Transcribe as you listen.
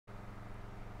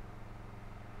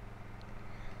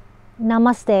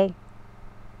Namaste.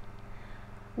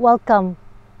 Welcome.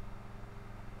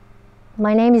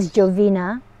 My name is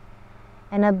Jovinna,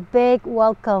 and a big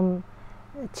welcome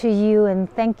to you, and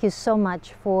thank you so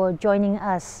much for joining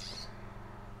us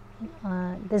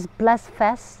this Blessed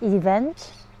Fest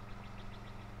event.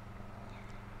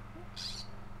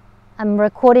 I'm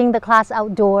recording the class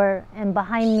outdoor, and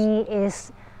behind me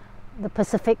is the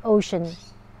Pacific Ocean,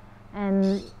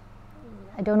 and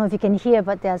I don't know if you can hear,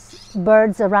 but there's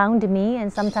birds around me,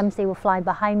 and sometimes they will fly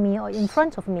behind me or in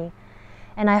front of me.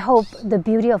 And I hope the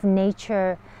beauty of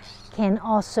nature can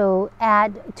also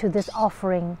add to this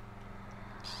offering.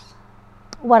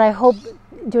 What I hope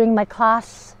during my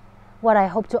class, what I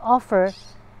hope to offer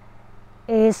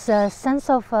is a sense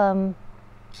of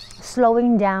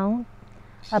slowing down,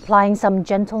 applying some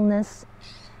gentleness,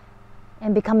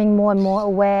 and becoming more and more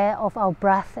aware of our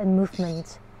breath and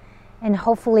movement. And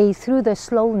hopefully through the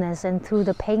slowness and through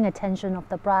the paying attention of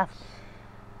the breath,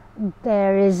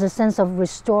 there is a sense of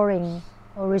restoring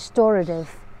or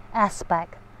restorative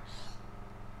aspect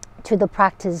to the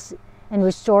practice, and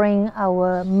restoring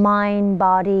our mind,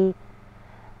 body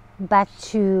back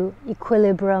to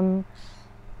equilibrium,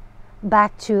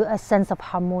 back to a sense of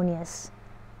harmonious.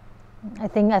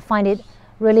 I find it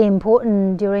really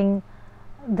important during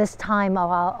this time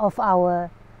of our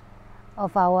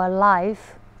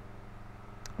life,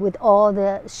 with all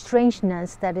the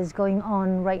strangeness that is going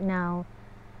on right now,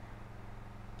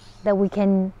 that we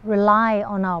can rely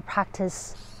on our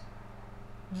practice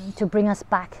to bring us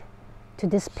back to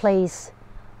this place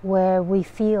where we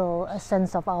feel a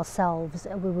sense of ourselves,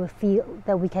 and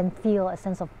we can feel a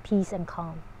sense of peace and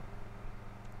calm.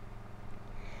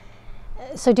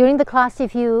 So during the class,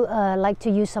 if you like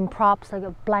to use some props like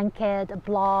a blanket, a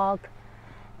block,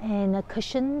 and a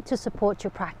cushion to support your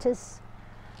practice,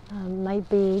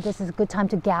 maybe this is a good time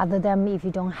to gather them if you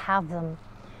don't have them.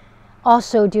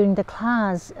 Also during the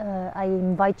class, I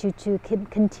invite you to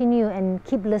continue and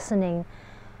keep listening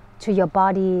to your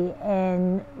body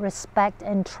and respect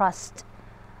and trust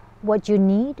what you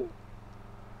need.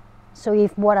 So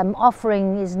if what I'm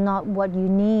offering is not what you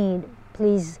need,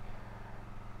 please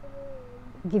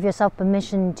give yourself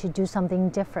permission to do something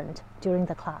different during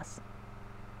the class.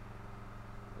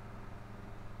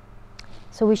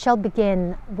 So we shall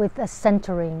begin with a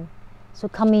centering. So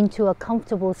come into a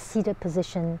comfortable seated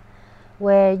position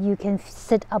where you can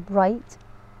sit upright,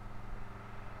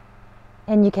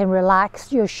 and you can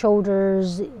relax your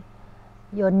shoulders,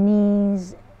 your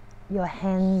knees, your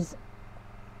hands.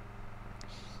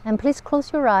 And please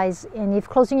close your eyes, and if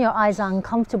closing your eyes are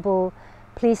uncomfortable,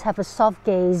 please have a soft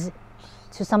gaze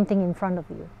to something in front of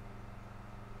you.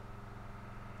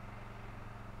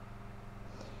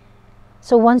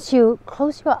 So once you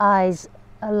close your eyes,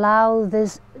 allow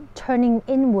this turning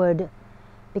inward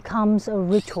becomes a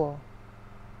ritual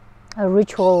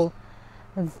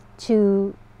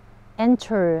to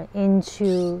enter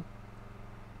into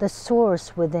the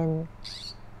source within.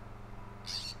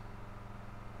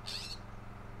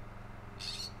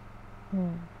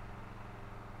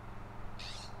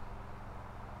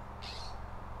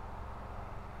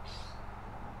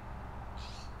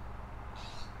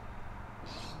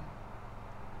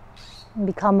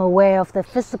 Become aware of the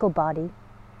physical body,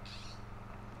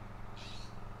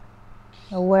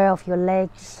 aware of your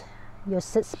legs, your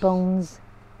sits bones,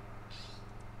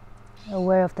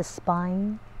 aware of the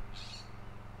spine,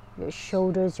 your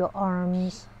shoulders, your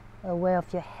arms, aware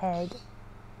of your head,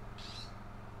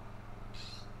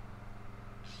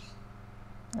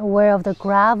 aware of the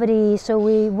gravity. So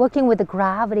we're working with the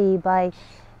gravity by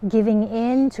giving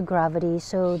in to gravity.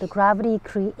 So the gravity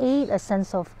creates a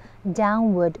sense of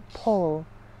downward pull,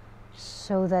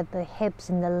 so that the hips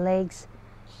and the legs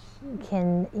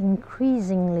can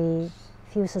increasingly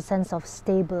feel a sense of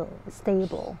stability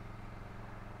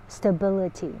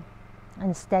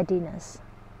and steadiness.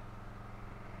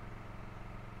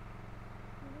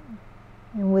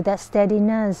 And with that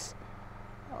steadiness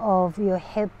of your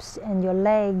hips and your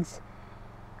legs,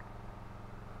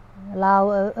 allow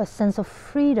a sense of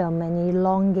freedom and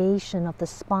elongation of the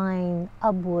spine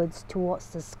upwards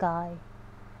towards the sky.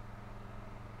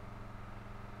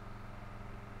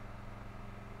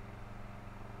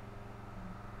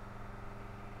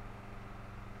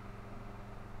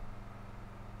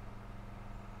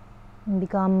 And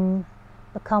become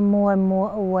more and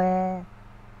more aware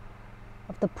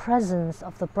of the presence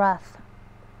of the breath.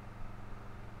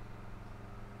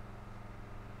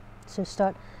 So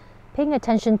start paying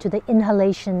attention to the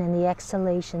inhalation and the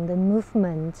exhalation, the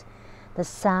movement, the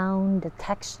sound, the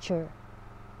texture.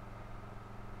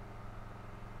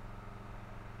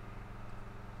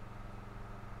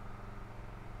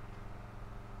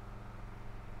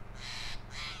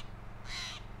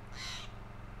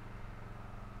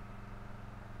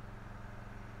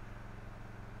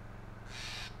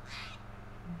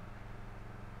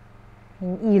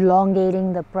 and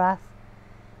elongating the breath.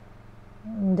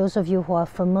 And those of you who are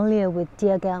familiar with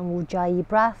Dirga and Ujjayi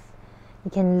breath,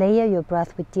 you can layer your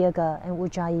breath with Dirga and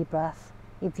Ujjayi breath.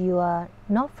 If you are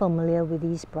not familiar with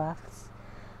these breaths,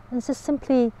 it's just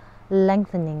simply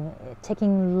lengthening,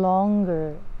 taking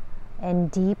longer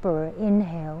and deeper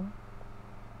inhale,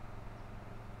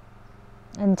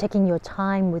 and taking your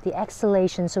time with the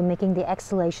exhalation, so making the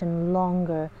exhalation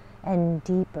longer and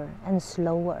deeper and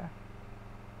slower.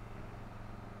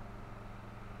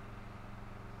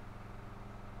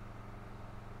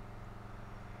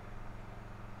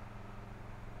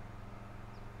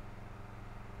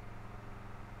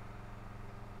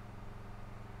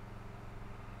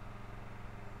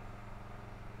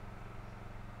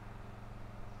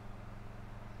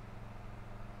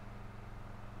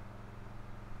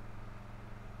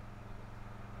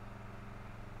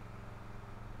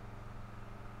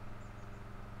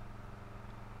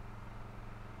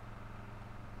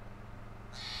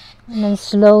 And then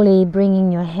slowly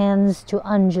bringing your hands to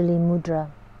Anjali Mudra.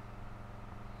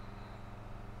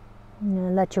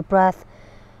 Let your breath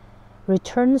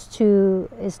returns to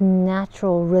its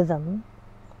natural rhythm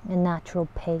and natural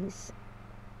pace.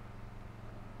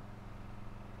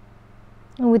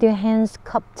 And with your hands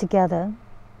cupped together,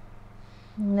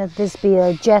 let this be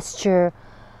a gesture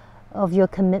of your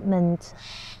commitment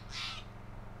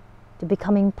to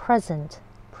becoming present,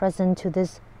 present to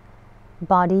this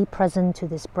body, present to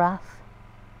this breath.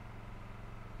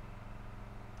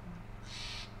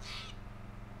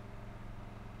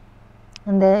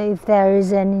 And if there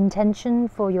is an intention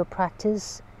for your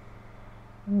practice,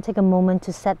 take a moment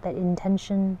to set that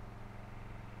intention.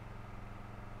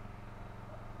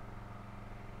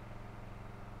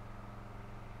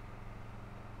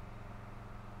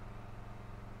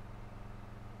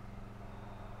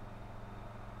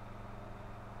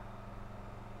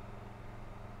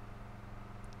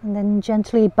 And then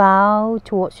gently bow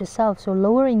towards yourself, so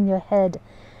lowering your head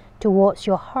towards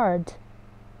your heart.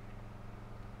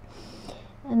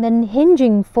 And then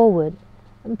hinging forward,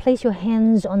 and place your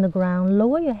hands on the ground,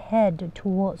 lower your head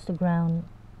towards the ground,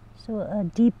 so a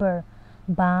deeper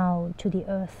bow to the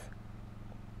earth.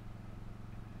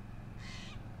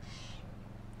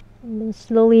 And then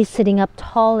slowly sitting up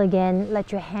tall again,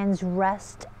 let your hands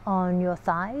rest on your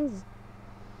thighs.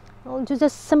 Or just a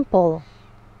simple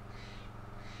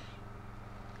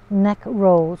neck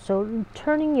roll, so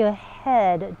turning your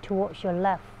head towards your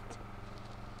left,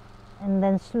 and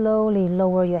then slowly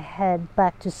lower your head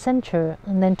back to center,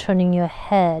 and then turning your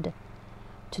head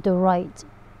to the right.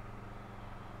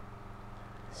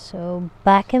 So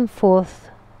back and forth,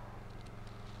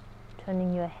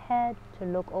 turning your head to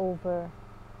look over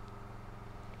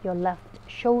your left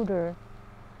shoulder,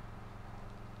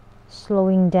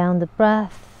 slowing down the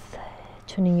breath,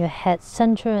 turning your head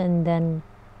center, and then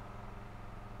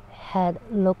head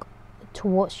look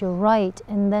towards your right,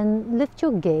 and then lift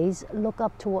your gaze, look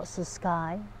up towards the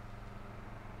sky,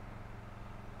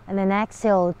 and then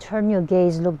exhale, turn your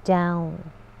gaze, look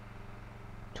down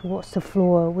towards the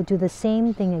floor. We'll do the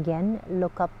same thing again,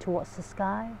 look up towards the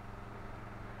sky,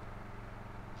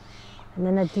 and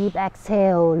then a deep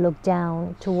exhale, look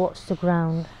down towards the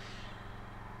ground.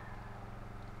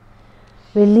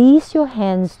 Release your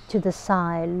hands to the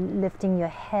side, lifting your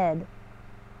head.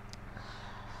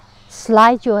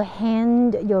 Slide your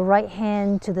right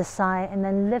hand to the side, and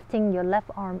then lifting your left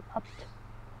arm up.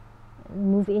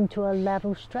 Move into a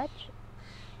lateral stretch.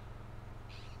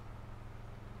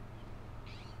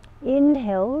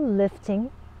 Inhale,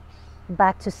 lifting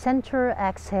back to center.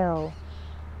 Exhale,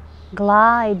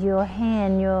 glide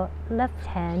your left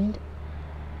hand,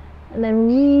 and then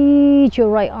reach your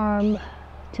right arm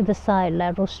to the side,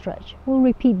 lateral stretch. We'll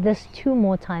repeat this 2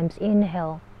 more times.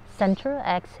 Inhale, center.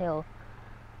 Exhale,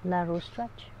 lateral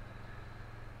stretch.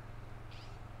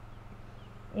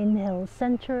 Inhale,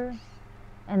 center,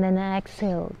 and then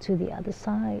exhale to the other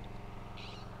side.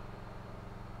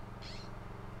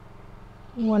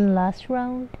 One last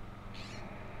round.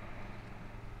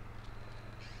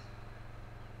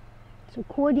 So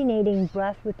coordinating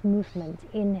breath with movement.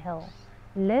 Inhale,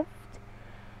 lift,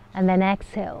 and then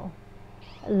exhale,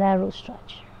 lateral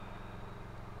stretch.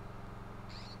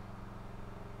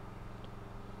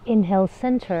 Inhale,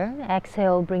 center.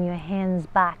 Exhale, bring your hands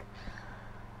back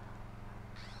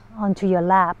onto your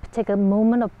lap. Take a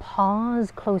moment of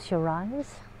pause, close your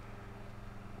eyes.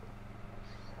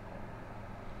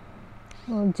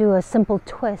 We'll do a simple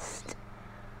twist.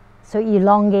 So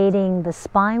elongating the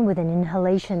spine with an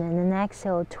inhalation, and an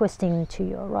exhale, twisting to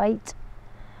your right.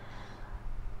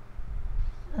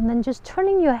 And then just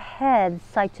turning your head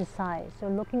side to side. So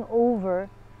looking over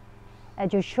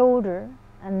at your shoulder,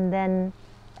 And then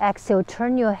exhale,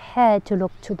 turn your head to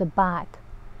look to the back.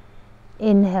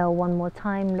 Inhale one more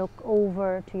time, look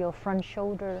over to your front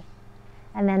shoulder.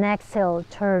 And then exhale,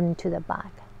 turn to the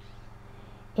back.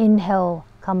 Inhale,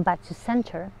 come back to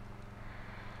center.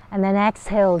 And then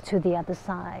exhale to the other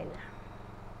side.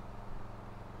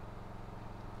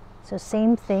 So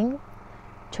same thing,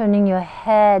 turning your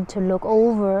head to look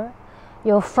over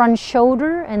your front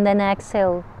shoulder, and then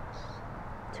exhale,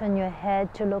 turn your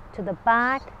head to look to the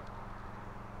back.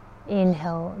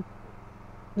 Inhale,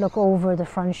 look over the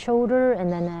front shoulder,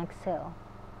 and then exhale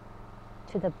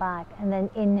to the back, and then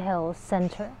inhale,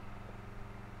 center.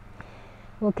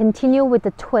 We'll continue with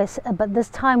the twist, but this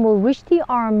time we'll reach the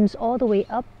arms all the way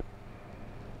up.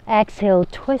 Exhale,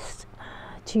 twist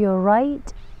to your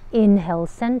right. Inhale,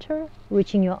 center,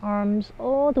 reaching your arms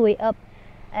all the way up.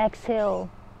 Exhale,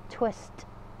 twist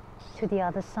to the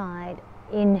other side.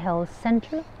 Inhale,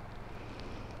 center.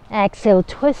 Exhale,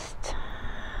 twist.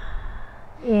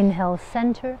 Inhale,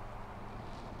 center.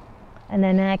 And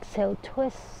then exhale,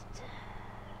 twist.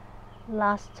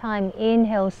 Last time,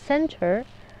 inhale, center.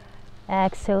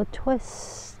 Exhale,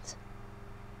 twist.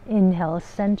 Inhale,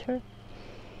 center.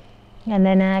 And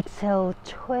then exhale,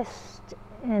 twist.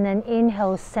 And then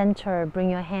inhale, center.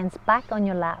 Bring your hands back on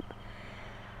your lap.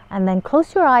 And then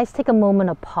close your eyes, take a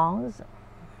moment of pause.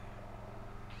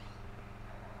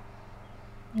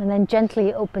 And then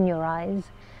gently open your eyes.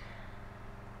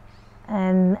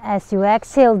 And as you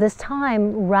exhale this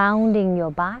time, rounding your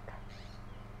back.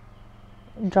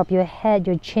 Drop your head,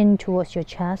 your chin towards your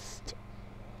chest.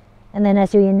 And then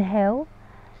as you inhale,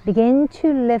 begin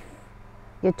to lift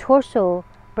your torso.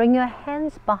 Bring your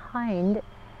hands behind,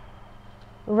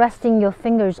 resting your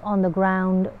fingers on the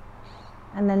ground,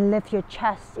 and then lift your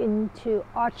chest into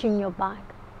arching your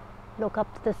back. Look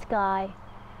up to the sky,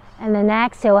 and then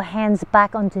exhale, hands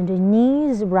back onto the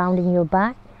knees, rounding your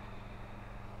back.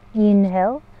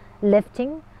 Inhale,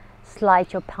 lifting,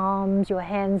 slide your palms, your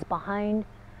hands behind,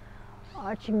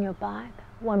 arching your back.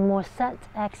 One more set,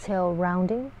 exhale,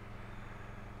 rounding.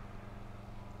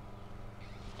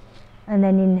 And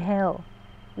then inhale,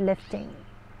 lifting.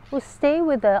 We'll stay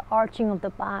with the arching of the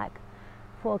back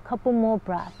for a couple more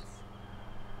breaths.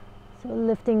 So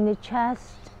lifting the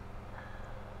chest.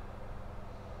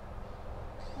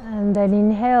 And then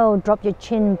inhale, drop your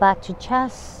chin back to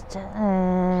chest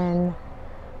and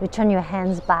return your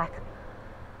hands back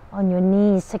on your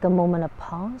knees. Take a moment of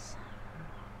pause.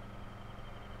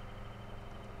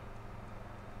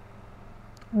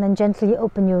 And then gently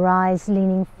open your eyes,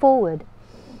 leaning forward.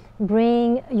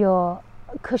 Bring your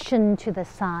cushion to the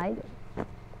side,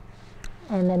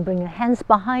 and then bring your hands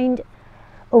behind.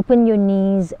 Open your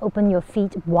knees, open your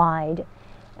feet wide,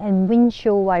 and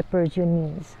windshield wipers your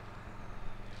knees.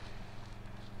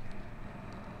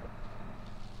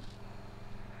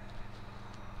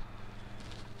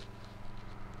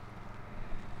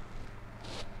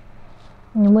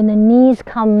 And when the knees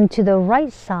come to the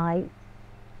right side,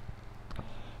 I'm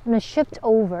going to shift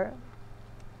over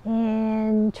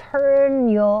and turn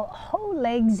your whole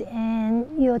legs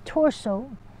and your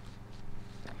torso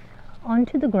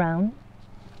onto the ground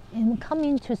and come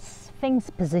into Sphinx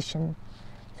position.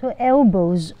 So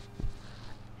elbows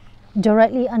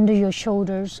directly under your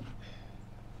shoulders.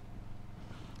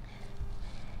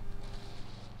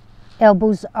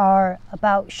 Elbows are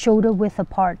about shoulder width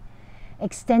apart.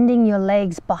 Extending your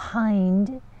legs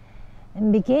behind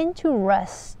and begin to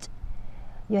rest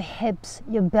your hips,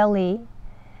 your belly,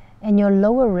 and your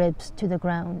lower ribs to the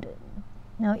ground.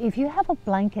 Now, if you have a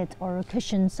blanket or a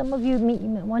cushion, some of you may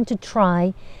want to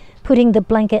try putting the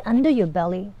blanket under your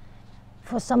belly.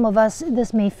 For some of us,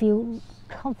 this may feel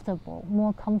comfortable,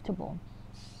 more comfortable.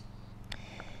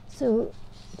 So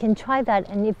you can try that,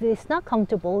 and if it's not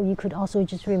comfortable, you could also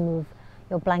just remove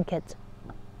your blanket.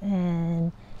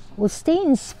 And we'll stay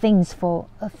in Sphinx for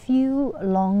a few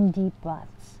long, deep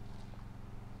breaths.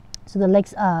 So the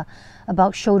legs are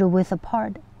about shoulder width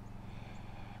apart.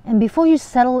 And before you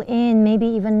settle in, maybe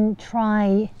even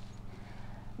try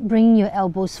bringing your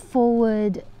elbows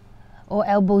forward or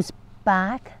elbows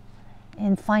back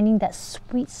and finding that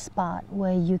sweet spot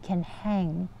where you can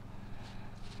hang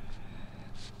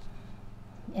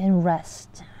and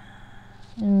rest.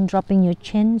 And dropping your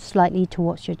chin slightly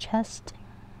towards your chest.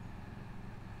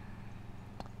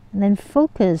 And then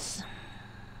focus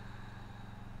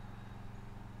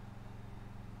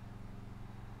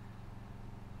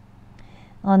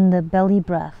on the belly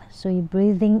breath. So you're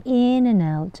breathing in and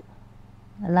out.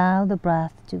 Allow the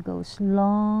breath to go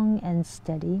long and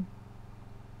steady.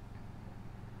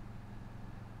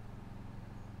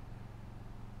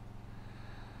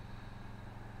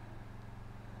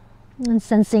 And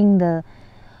sensing the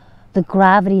the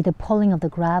gravity, the pulling of the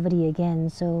gravity again.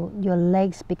 So your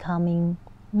legs becoming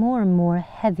more and more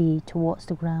heavy towards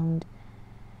the ground.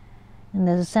 And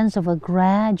there's a sense of a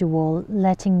gradual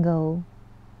letting go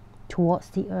towards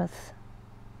the earth.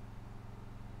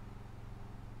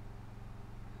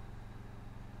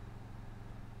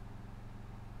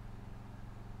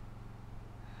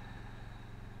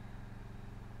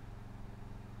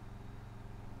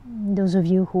 Those of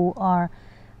you who are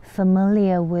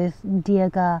familiar with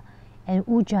Dirga and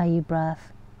Ujjayi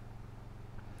breath,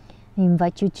 I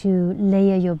invite you to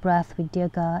layer your breath with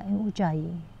Dirga and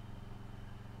Ujjayi.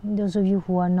 Those of you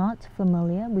who are not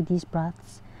familiar with these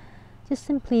breaths, just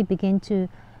simply begin to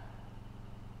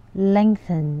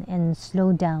lengthen and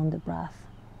slow down the breath.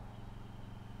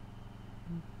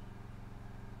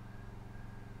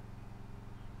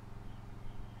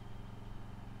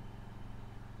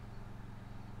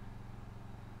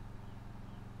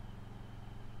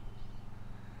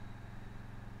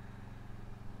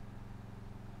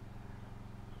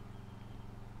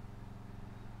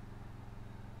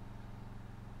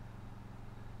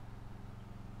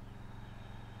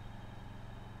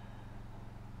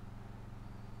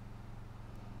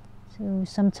 So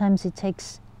sometimes it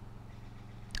takes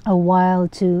a while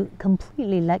to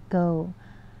completely let go.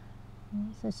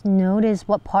 Just notice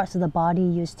what parts of the body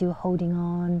you're still holding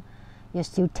on, you're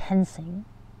still tensing.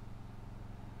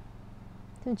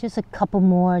 So just a couple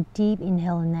more deep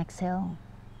inhale and exhale.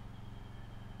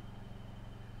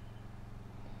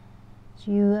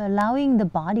 So you're allowing the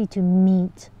body to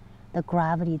meet the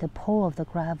gravity, the pull of the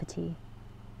gravity.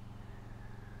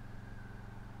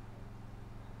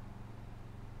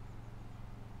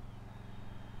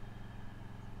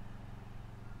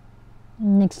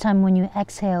 Next time when you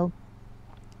exhale,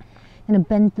 you're going to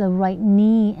bend the right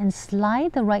knee and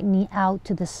slide the right knee out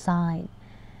to the side.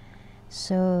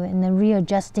 So, and then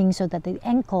readjusting so that the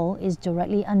ankle is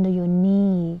directly under your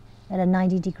knee at a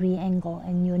 90-degree angle,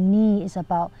 and your knee is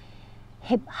about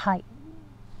hip height.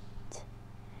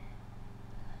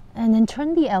 And then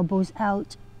turn the elbows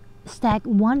out, stack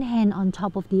one hand on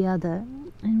top of the other,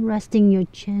 and resting your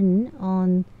chin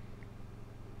on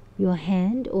your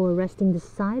hand, or resting the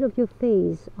side of your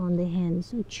face on the hand.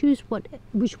 So choose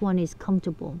which one is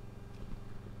comfortable.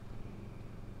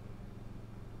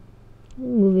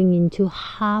 Moving into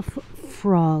half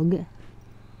frog.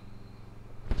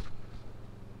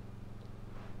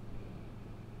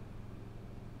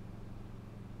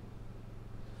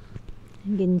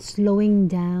 Again, slowing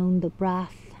down the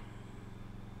breath.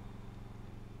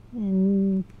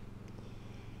 And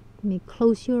you may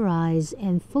close your eyes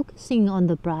and focusing on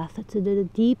the breath, to the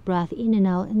deep breath in and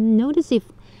out. And notice if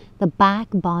the back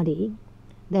body,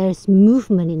 there's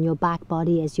movement in your back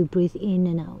body as you breathe in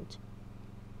and out.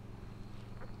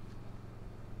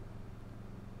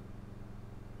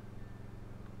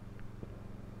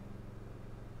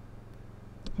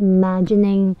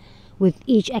 Imagining with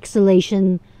each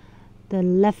exhalation, the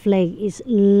left leg is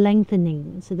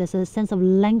lengthening. So there's a sense of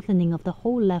lengthening of the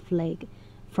whole left leg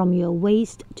from your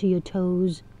waist to your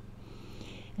toes.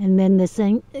 And then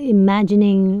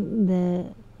imagining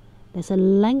there's a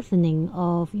lengthening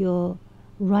of your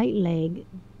right leg,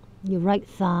 your right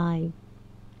thigh,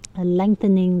 a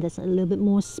lengthening. There's a little bit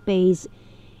more space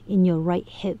in your right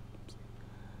hip.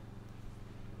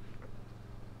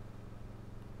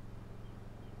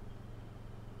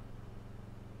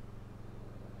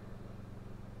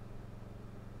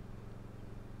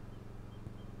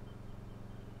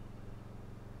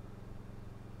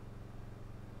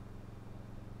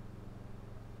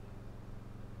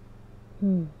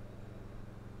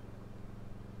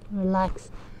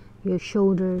 Relax your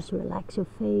shoulders, relax your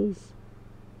face.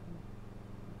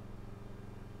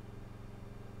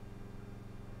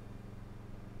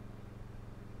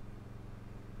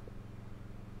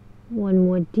 One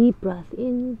more deep breath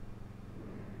in,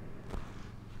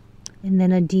 and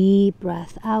then a deep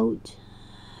breath out.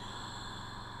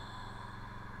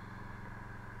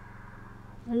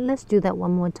 And let's do that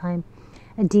one more time.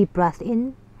 A deep breath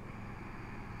in.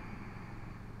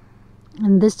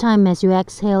 And this time as you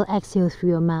exhale, exhale through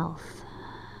your mouth.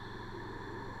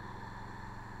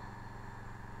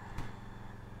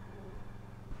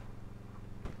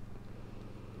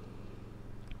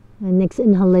 And next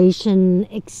inhalation,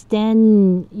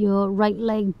 extend your right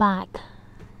leg back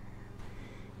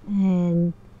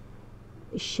and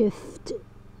shift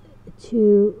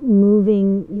to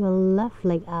moving your left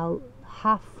leg out,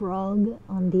 half frog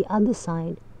on the other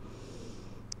side.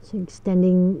 So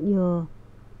extending your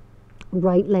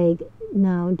right leg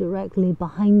now directly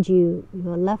behind you,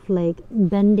 your left leg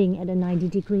bending at a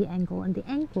 90-degree angle, and the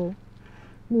ankle,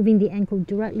 moving the ankle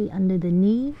directly under the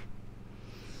knee.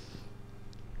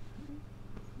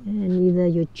 either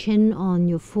your chin on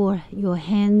your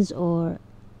hands or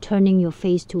turning your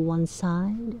face to one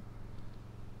side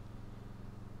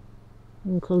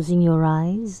and closing your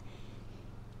eyes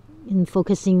and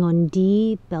focusing on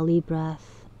deep belly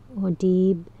breath or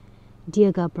deep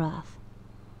dirga breath,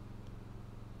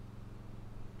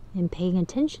 and paying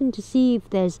attention to see if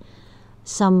there's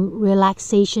some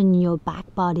relaxation in your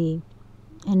back body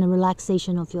and a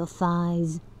relaxation of your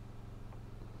thighs.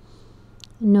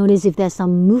 Notice if there's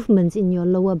some movements in your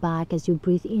lower back as you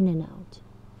breathe in and out.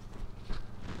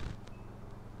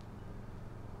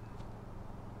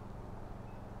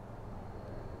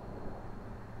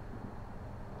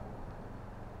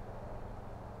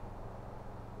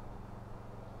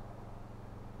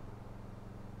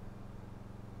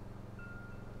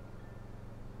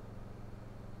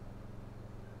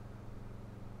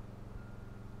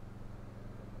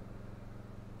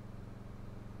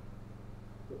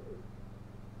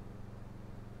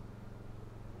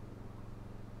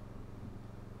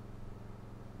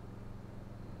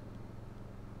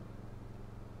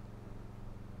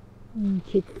 And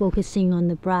keep focusing on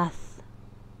the breath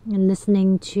and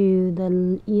listening to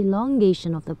the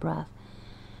elongation of the breath.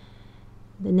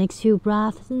 The next few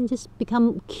breaths, and just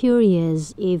become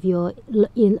curious if your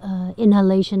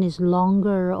inhalation is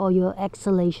longer or your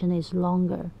exhalation is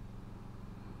longer.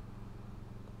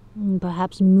 And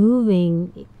perhaps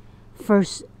moving,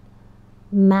 first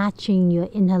matching your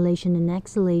inhalation and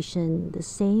exhalation the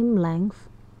same length.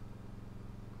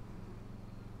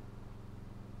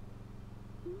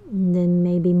 And then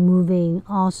maybe moving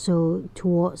also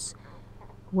towards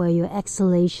where your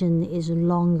exhalation is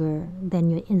longer than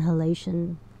your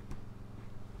inhalation.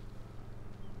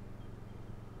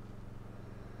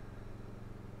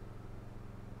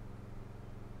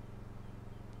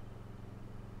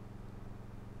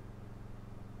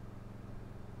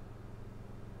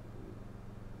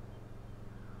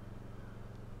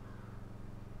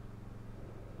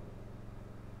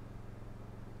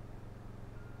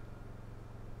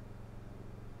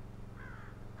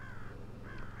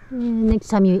 And next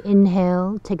time you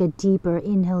inhale, take a deeper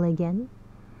inhale again.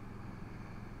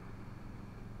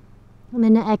 And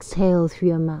then exhale through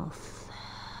your mouth.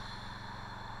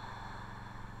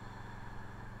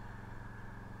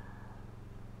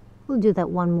 We'll do that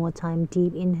one more time.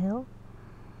 Deep inhale.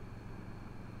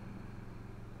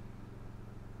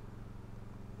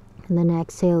 And then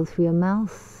exhale through your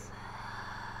mouth.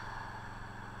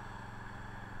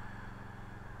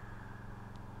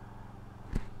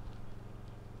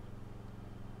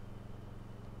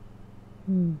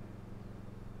 And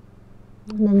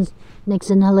then next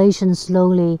inhalation,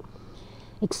 slowly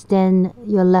extend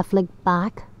your left leg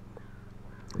back,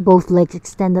 both legs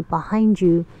extended behind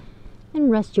you, and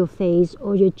rest your face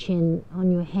or your chin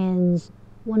on your hands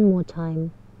one more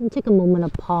time. And take a moment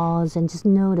of pause and just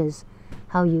notice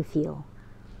how you feel.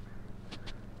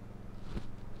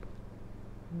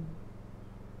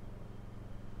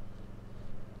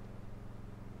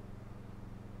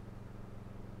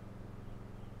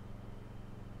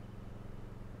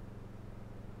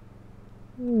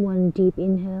 One deep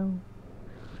inhale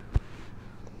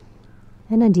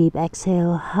and a deep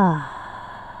exhale.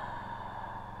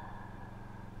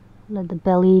 Let the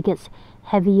belly get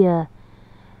heavier.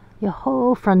 Your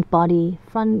whole front body,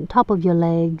 top of your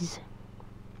legs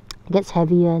gets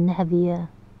heavier and heavier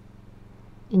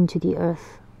into the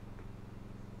earth.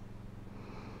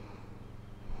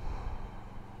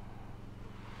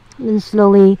 And then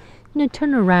slowly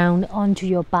turn around onto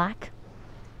your back.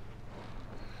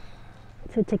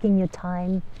 So taking your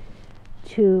time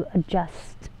to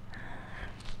adjust.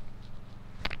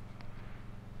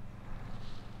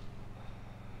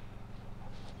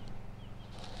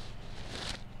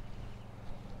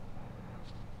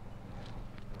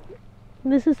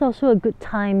 This is also a good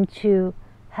time to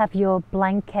have your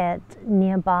blanket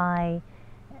nearby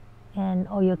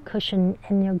or your cushion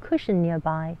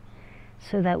nearby,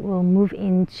 so that we'll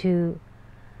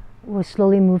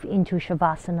slowly move into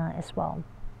Shavasana as well.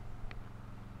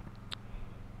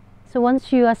 So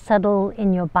once you are settled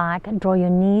in your back, draw your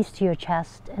knees to your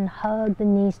chest and hug the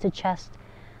knees to chest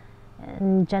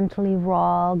and gently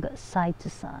rock side to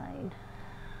side.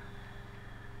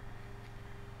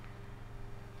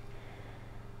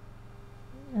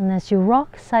 And as you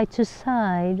rock side to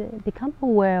side, become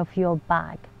aware of your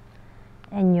back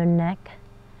and your neck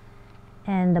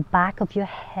and the back of your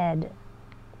head.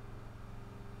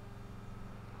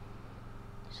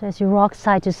 So as you rock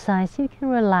side to side, so you can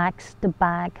relax the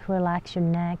back, relax your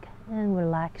neck, and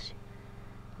relax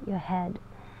your head.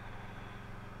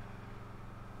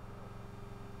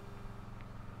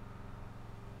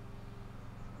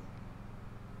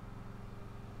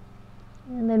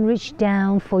 And then reach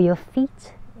down for your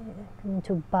feet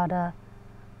into Baddha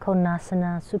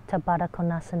Konasana, Supta Baddha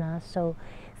Konasana. So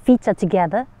feet are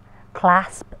together,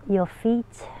 clasp your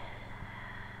feet.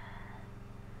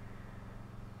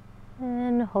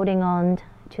 And holding on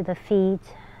to the feet,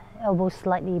 elbows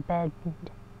slightly bent.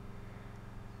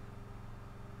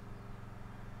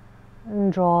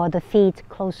 And draw the feet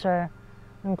closer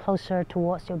and closer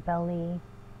towards your belly.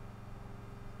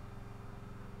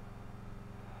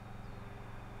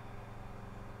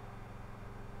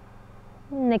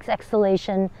 Next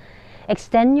exhalation,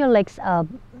 extend your legs up,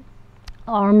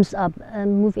 arms up,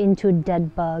 and move into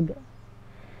dead bug.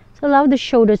 So allow the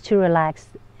shoulders to relax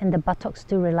and the buttocks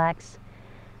to relax,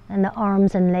 and the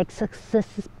arms and legs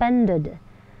suspended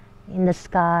in the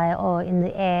sky or in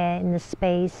the air, in the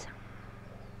space.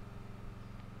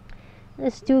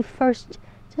 Let's do first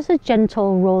just a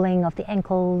gentle rolling of the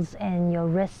ankles and your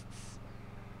wrists.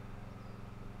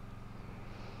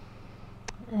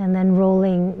 And then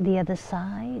rolling the other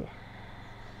side.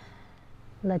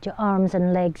 Let your arms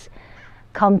and legs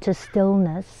come to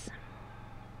stillness.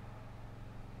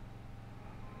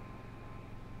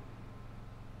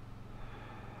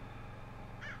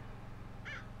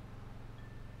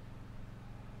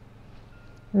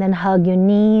 And then hug your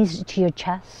knees to your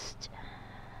chest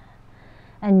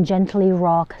and gently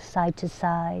rock side to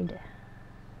side.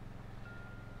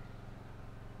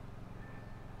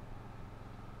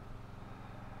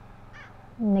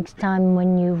 Next time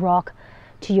when you rock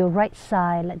to your right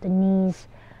side, let the knees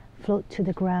float to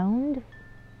the ground.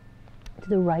 To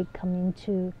the right, come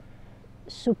into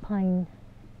supine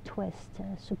twist,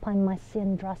 supine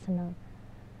Matsyendrasana.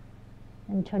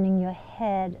 And turning your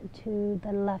head to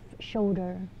the left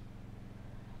shoulder,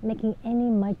 making any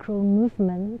micro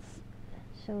movements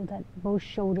so that both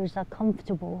shoulders are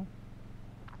comfortable.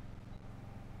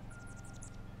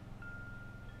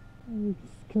 And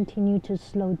continue to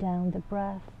slow down the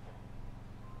breath.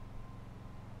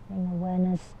 Bring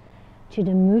awareness to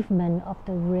the movement of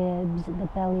the ribs, the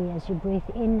belly as you breathe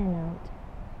in and out.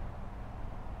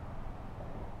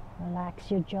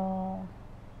 Relax your jaw.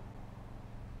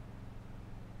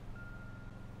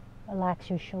 Relax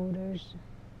your shoulders.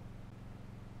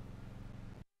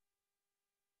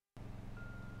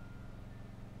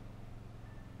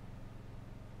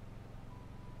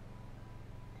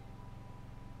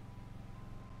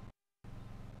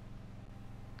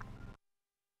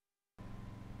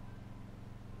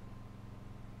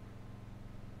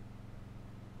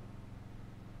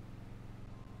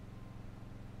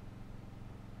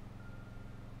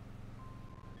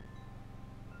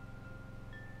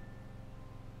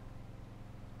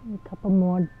 A couple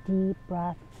more deep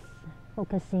breaths,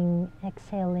 focusing,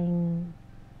 exhaling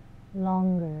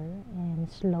longer and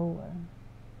slower.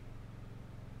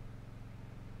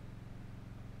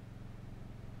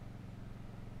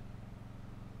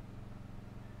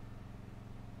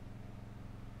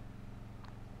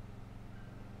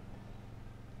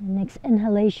 Next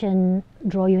inhalation,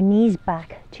 draw your knees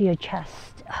back to your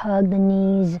chest. Hug the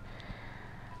knees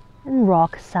and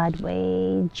rock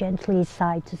sideways, gently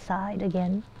side to side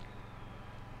again.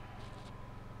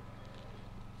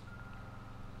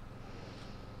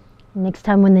 Next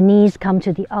time when the knees come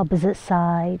to the opposite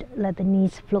side, let the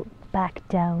knees float back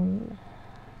down.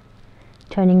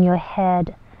 Turning your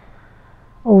head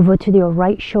over to your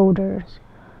right shoulders.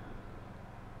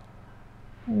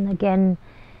 And again,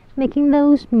 making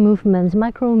those movements,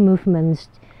 micro movements,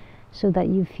 so that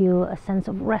you feel a sense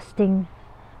of resting.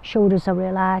 Shoulders are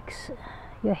relaxed,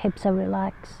 your hips are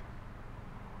relaxed.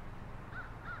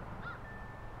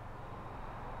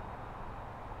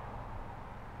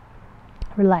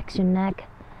 Relax your neck,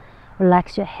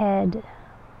 relax your head.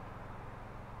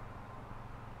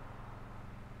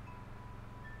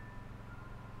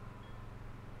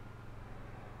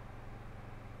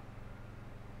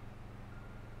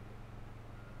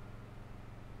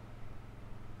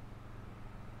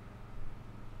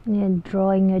 And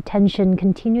drawing your attention,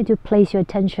 continue to place your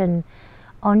attention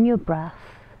on your breath.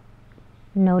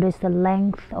 Notice the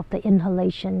length of the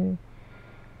inhalation,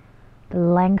 the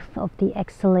length of the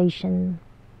exhalation.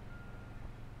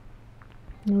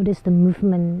 Notice the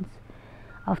movements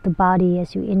of the body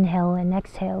as you inhale and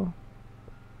exhale.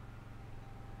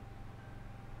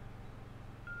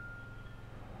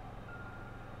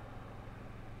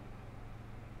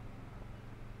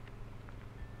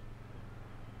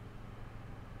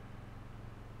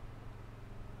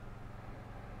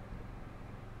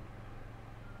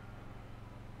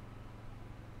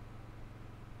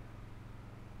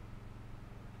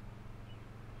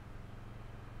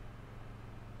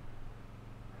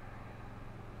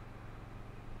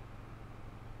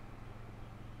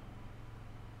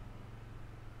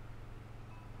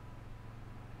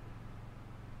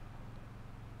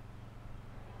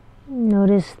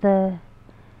 Notice the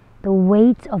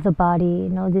weight of the body.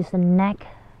 Notice the neck,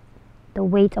 the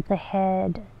weight of the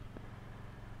head.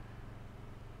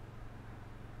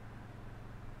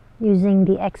 Using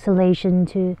the exhalation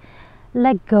to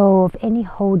let go of any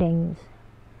holdings.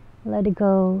 Let it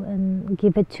go and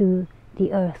give it to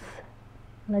the earth.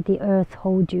 Let the earth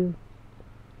hold you.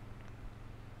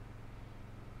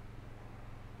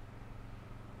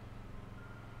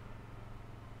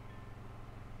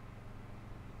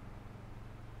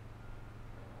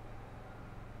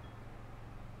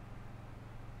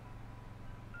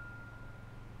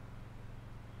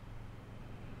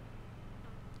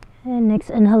 And next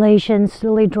inhalation,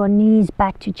 slowly draw knees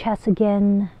back to chest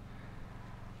again.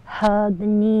 Hug the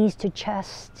knees to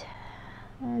chest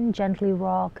and gently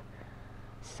rock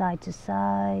side to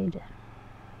side.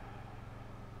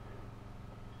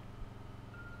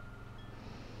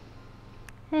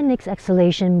 And next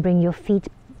exhalation, bring your feet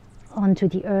onto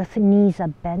the earth, knees are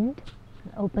bent.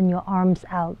 Open your arms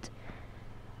out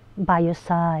by your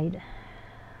side.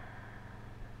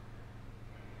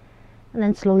 And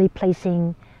then slowly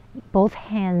placing both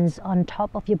hands on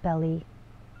top of your belly.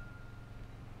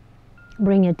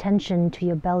 Bring your attention to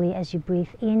your belly as you breathe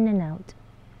in and out.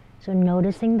 So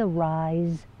noticing the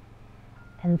rise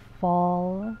and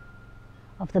fall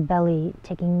of the belly,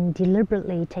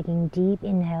 deliberately taking deep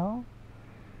inhale.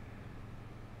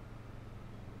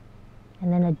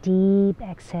 And then a deep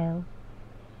exhale.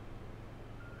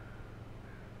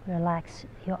 Relax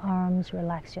your arms,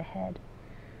 relax your head.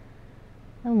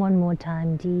 And one more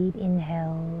time, deep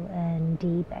inhale and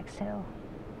deep exhale.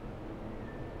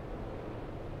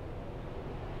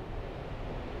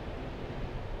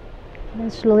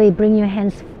 Then slowly bring your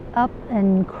hands up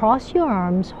and cross your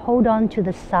arms. Hold on to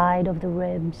the side of the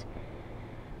ribs.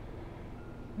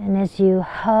 And as you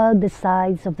hug the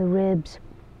sides of the ribs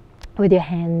with your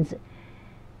hands,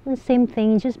 the same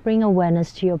thing, just bring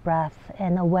awareness to your breath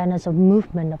and awareness of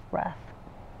movement of breath.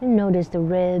 And notice the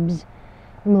ribs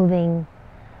moving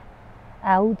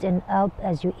out and up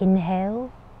as you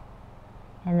inhale,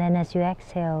 and then as you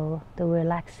exhale, the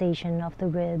relaxation of the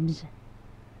ribs.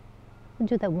 We'll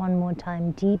do that one more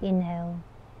time. Deep inhale,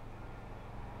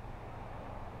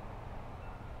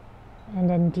 and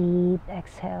then deep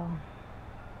exhale.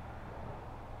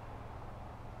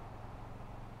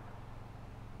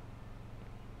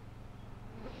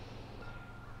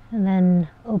 And then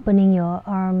opening your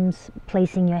arms,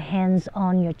 placing your hands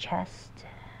on your chest.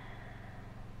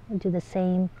 We'll do the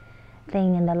same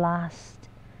thing in the last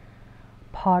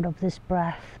part of this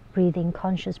breath, breathing,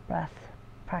 conscious breath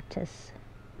practice.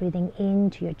 Breathing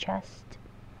into your chest.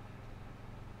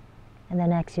 And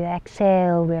then as you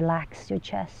exhale, relax your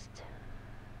chest.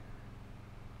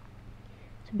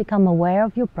 So become aware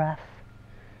of your breath,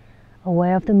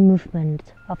 aware of the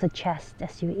movement of the chest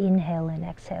as you inhale and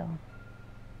exhale.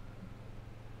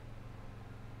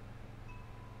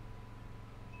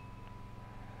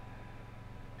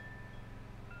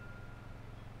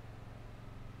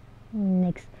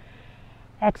 Next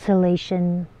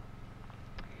exhalation,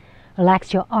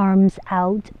 relax your arms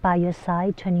out by your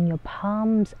side, turning your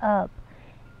palms up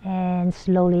and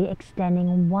slowly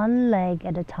extending one leg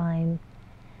at a time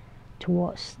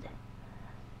towards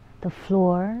the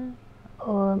floor.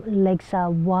 Legs are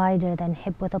wider than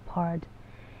hip width apart.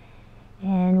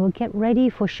 And we'll get ready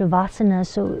for Shavasana.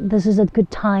 So this is a good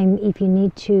time if you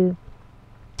need to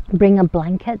bring a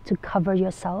blanket to cover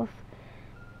yourself.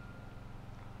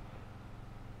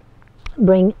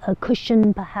 Bring a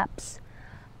cushion perhaps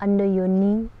under your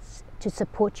knees to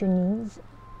support your knees,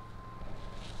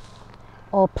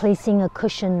 or placing a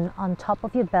cushion on top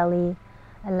of your belly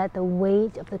and let the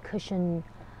weight of the cushion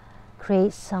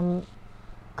create some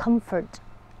comfort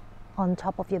on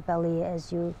top of your belly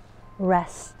as you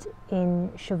rest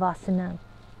in Shavasana.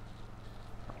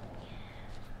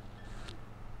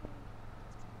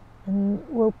 And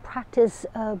we'll practice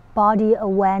body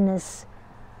awareness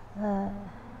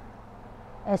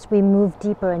as we move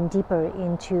deeper and deeper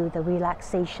into the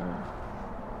relaxation.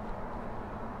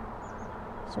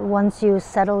 So once you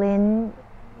settle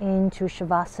into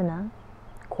Shavasana,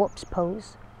 corpse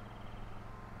pose,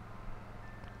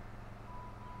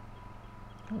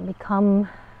 become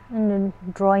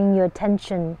drawing your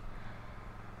attention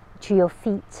to your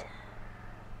feet.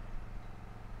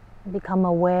 Become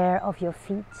aware of your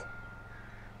feet,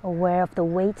 aware of the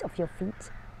weight of your feet.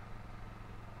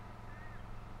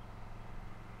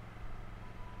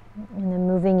 And then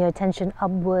moving your attention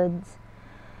upwards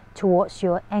towards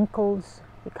your ankles.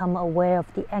 Become aware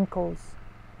of the ankles,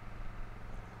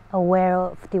 aware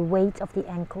of the weight of the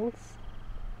ankles.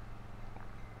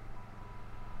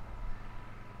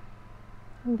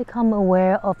 And become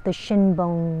aware of the shin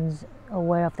bones,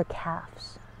 aware of the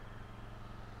calves,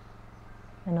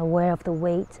 and aware of the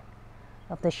weight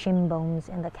of the shin bones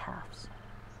and the calves.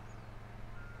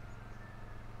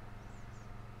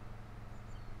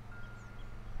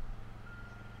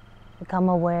 Become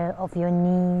aware of your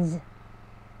knees,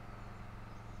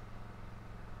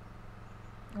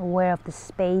 aware of the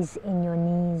space in your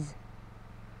knees.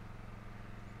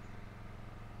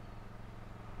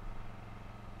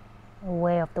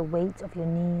 Aware of the weight of your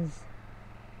knees.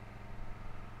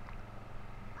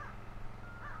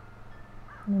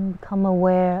 And become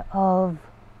aware of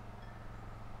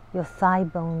your thigh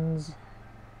bones,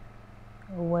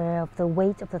 aware of the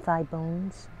weight of the thigh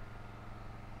bones.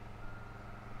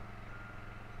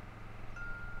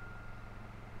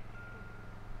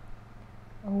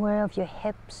 Aware of your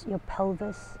hips, your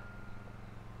pelvis.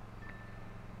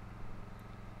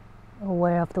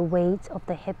 Aware of the weight of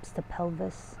the hips, the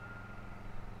pelvis.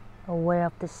 Aware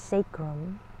of the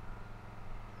sacrum.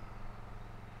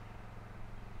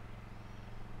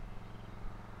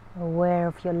 Aware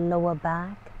of your lower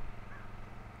back,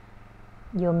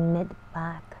 your mid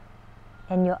back,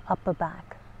 and your upper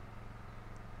back.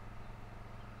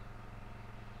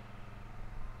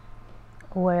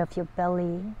 Aware of your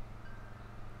belly,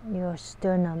 your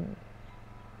sternum.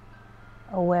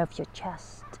 Aware of your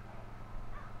chest.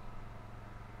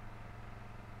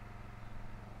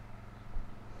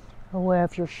 Aware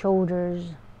of your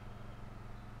shoulders.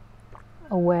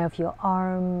 Aware of your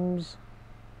arms.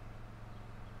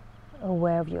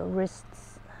 Aware of your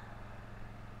wrists.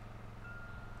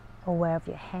 Aware of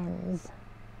your hands.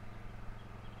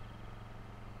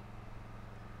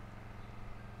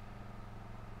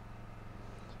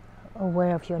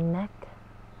 Aware of your neck.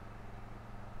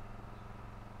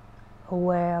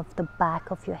 Aware of the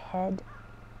back of your head.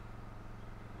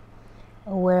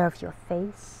 Aware of your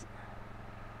face.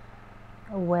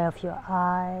 Aware of your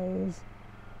eyes,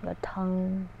 your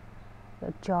tongue,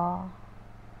 your jaw.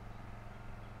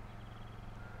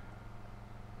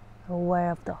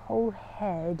 Aware of the whole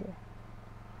head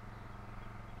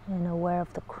and aware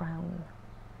of the crown.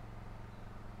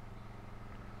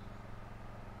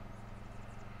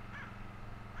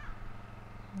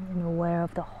 And aware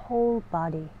of the whole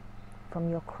body from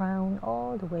your crown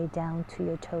all the way down to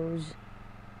your toes.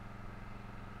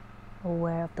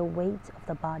 Aware of the weight of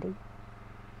the body.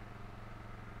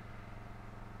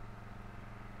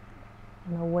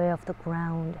 And aware of the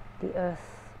ground, the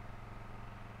earth.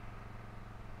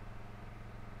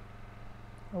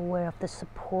 Aware of the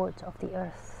support of the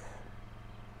earth.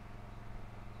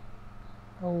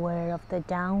 Aware of the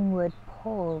downward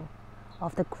pull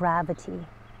of the gravity.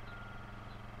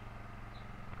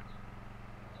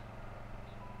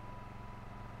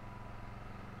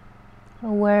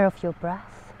 Aware of your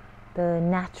breath, the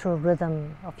natural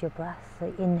rhythm of your breath, the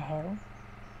inhale.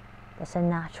 There's a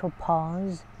natural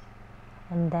pause,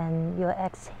 and then your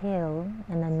exhale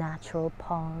and a natural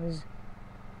pause,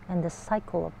 and the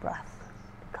cycle of breath.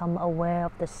 Become aware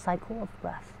of the cycle of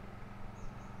breath.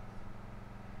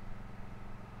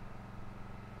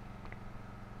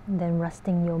 And then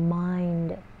resting your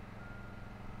mind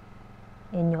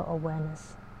in your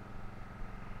awareness.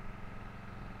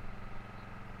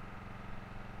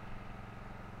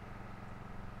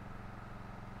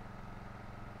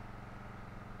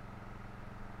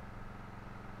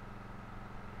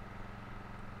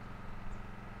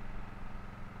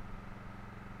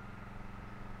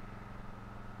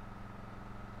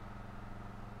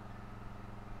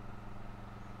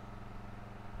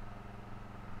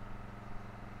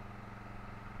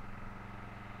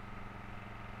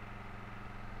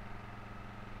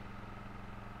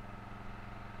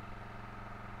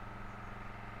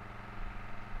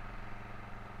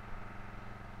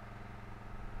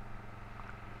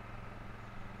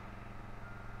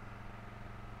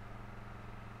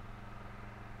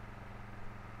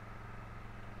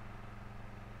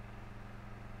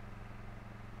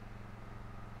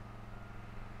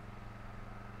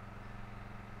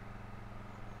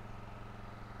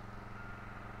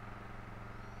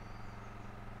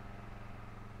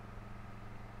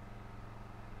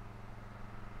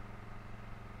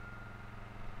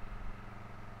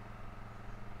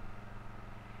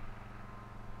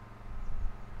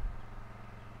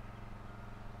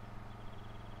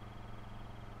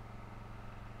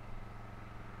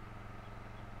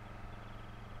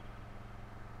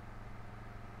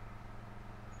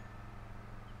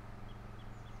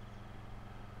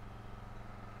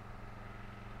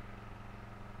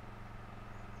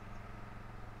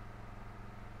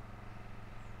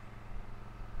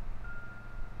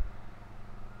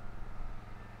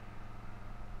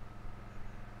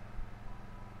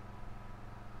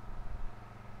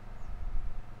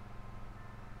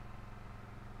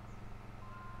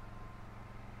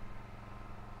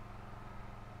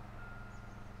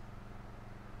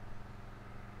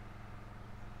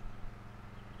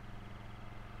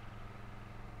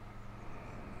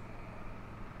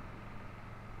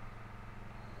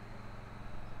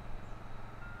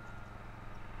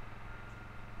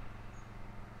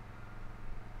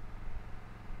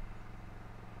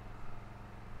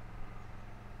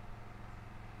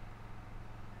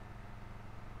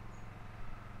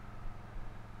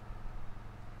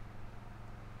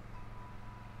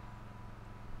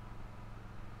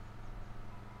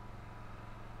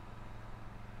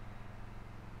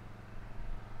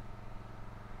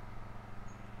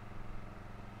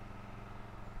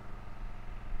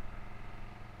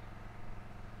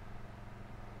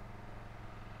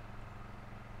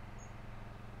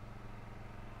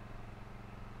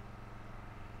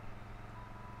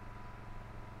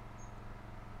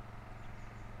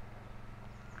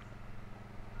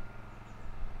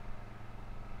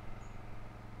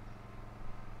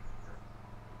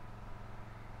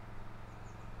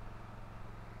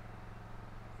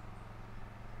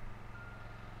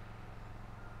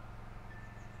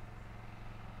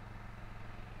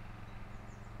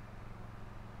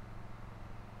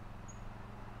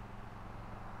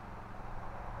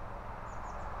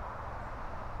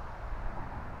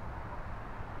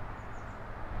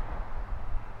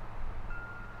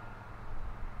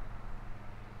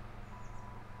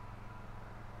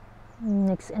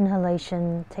 Next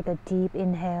inhalation, take a deep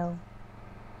inhale.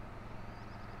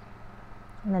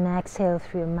 And then exhale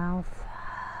through your mouth.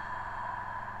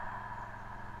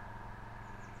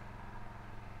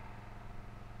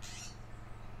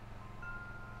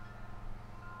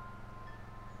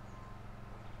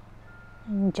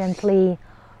 And gently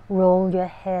roll your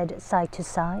head side to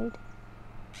side.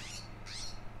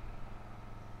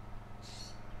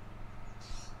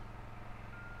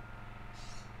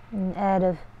 And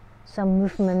add some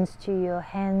movements to your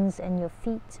hands and your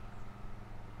feet.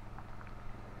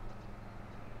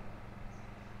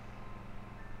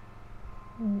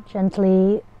 And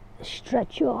gently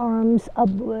stretch your arms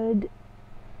upward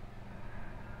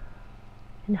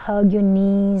and hug your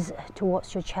knees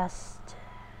towards your chest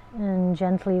and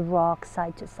gently rock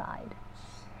side to side.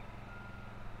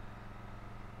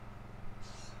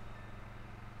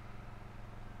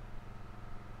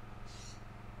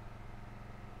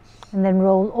 And then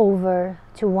roll over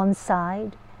to one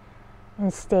side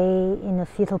and stay in a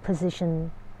fetal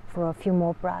position for a few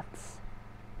more breaths.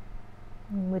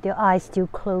 And with your eyes still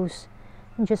closed,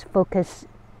 and just focus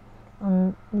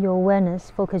on your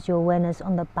awareness,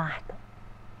 on the back,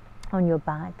 on your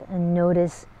back, and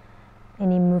notice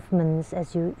any movements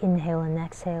as you inhale and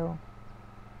exhale.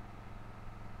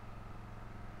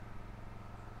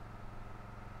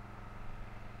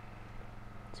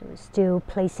 So still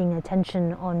placing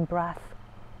attention on breath.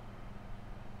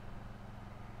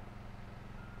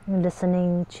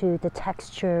 Listening to the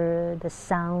texture, the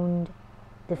sound,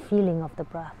 the feeling of the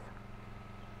breath.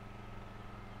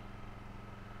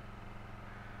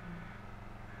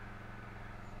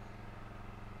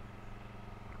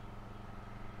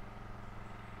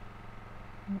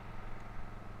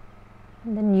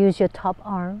 And then use your top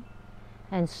arm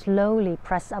and slowly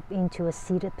press up into a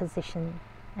seated position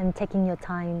and taking your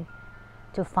time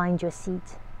to find your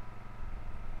seat.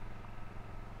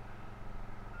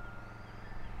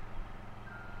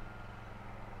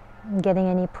 And getting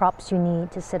any props you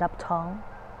need to sit up tall.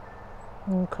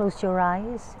 And close your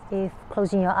eyes. If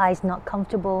closing your eyes not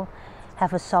comfortable,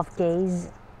 have a soft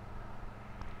gaze.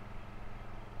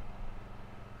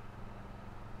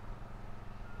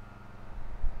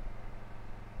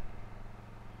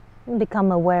 And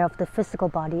become aware of the physical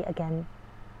body again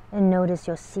and notice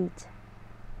your seat.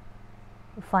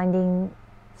 Finding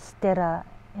sthira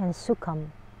and sukham,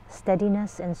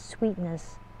 steadiness and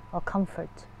sweetness or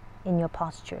comfort in your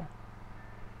posture.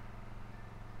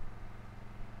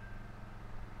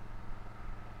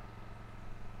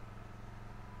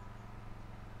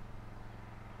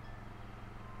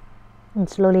 And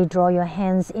slowly draw your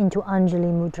hands into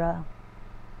Anjali Mudra.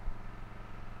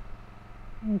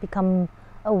 And become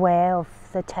aware of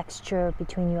the texture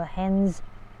between your hands,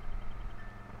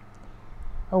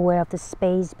 aware of the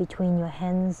space between your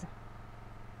hands.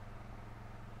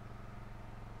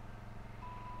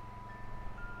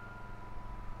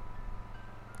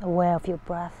 Aware of your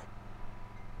breath.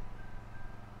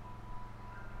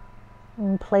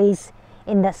 And place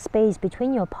in that space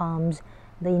between your palms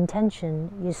the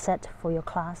intention you set for your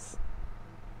class.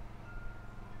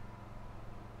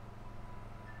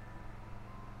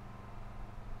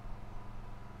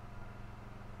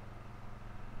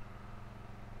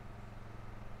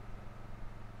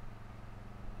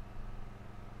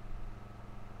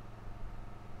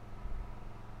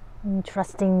 And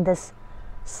trusting this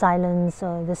silence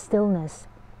or the stillness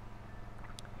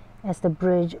as the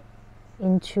bridge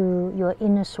into your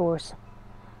inner source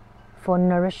for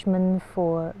nourishment,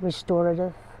 for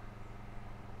restorative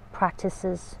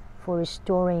practices, for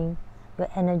restoring your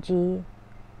energy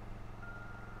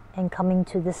and coming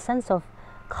to this sense of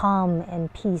calm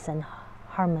and peace and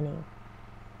harmony.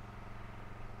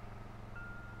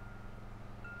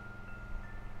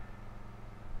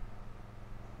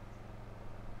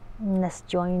 Let's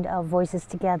join our voices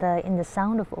together in the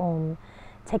sound of Om.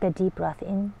 Take a deep breath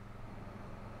in.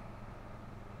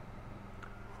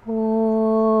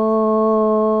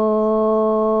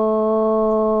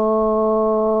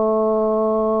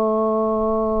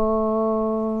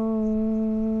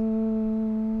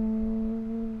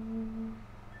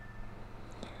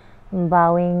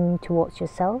 Bowing towards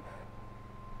yourself.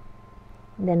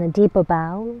 Then a deeper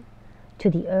bow to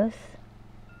the earth.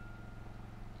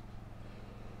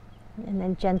 And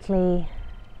then gently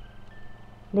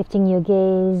lifting your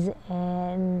gaze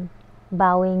and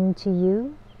bowing to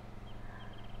you.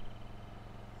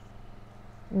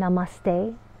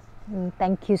 Namaste. And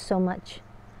thank you so much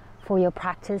for your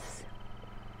practice,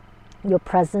 your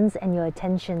presence and your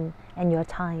attention and your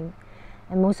time.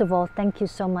 And most of all, thank you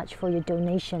so much for your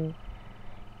donation.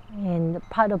 And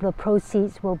part of the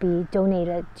proceeds will be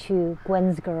donated to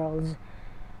Gwen's Girls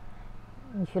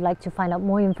If you'd like to find out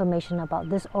more information about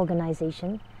this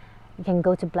organization, you can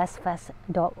go to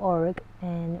blessfest.org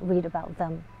and read about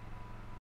them.